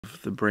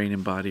the brain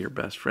and body are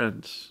best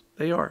friends.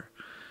 They are.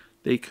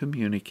 They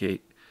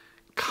communicate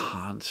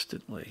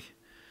constantly,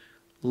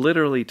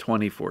 literally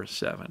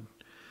 24/7.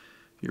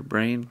 Your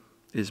brain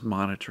is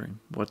monitoring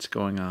what's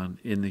going on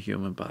in the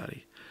human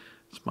body.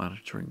 It's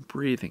monitoring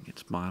breathing.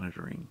 It's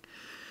monitoring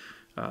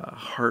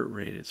heart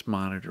rate. It's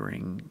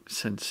monitoring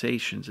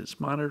sensations. It's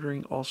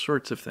monitoring all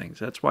sorts of things.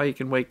 That's why you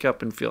can wake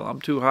up and feel,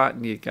 I'm too hot,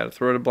 and you got to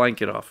throw the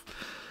blanket off.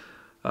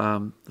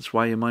 That's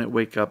why you might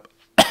wake up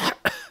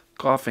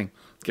coughing.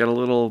 Get a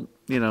little,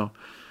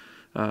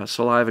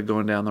 saliva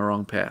going down the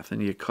wrong path,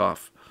 and you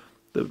cough.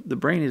 The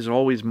brain is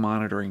always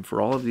monitoring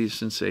for all of these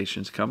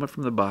sensations coming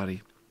from the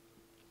body,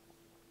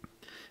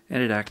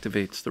 and it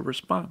activates the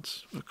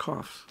response. A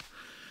cough,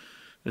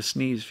 a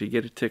sneeze, if you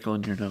get a tickle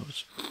in your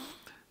nose.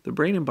 The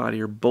brain and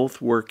body are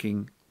both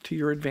working to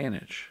your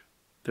advantage.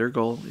 Their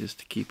goal is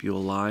to keep you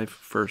alive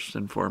first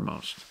and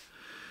foremost.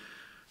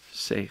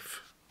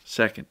 Safe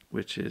second,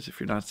 which is if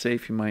you're not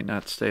safe, you might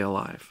not stay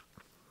alive.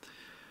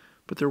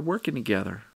 But they're working together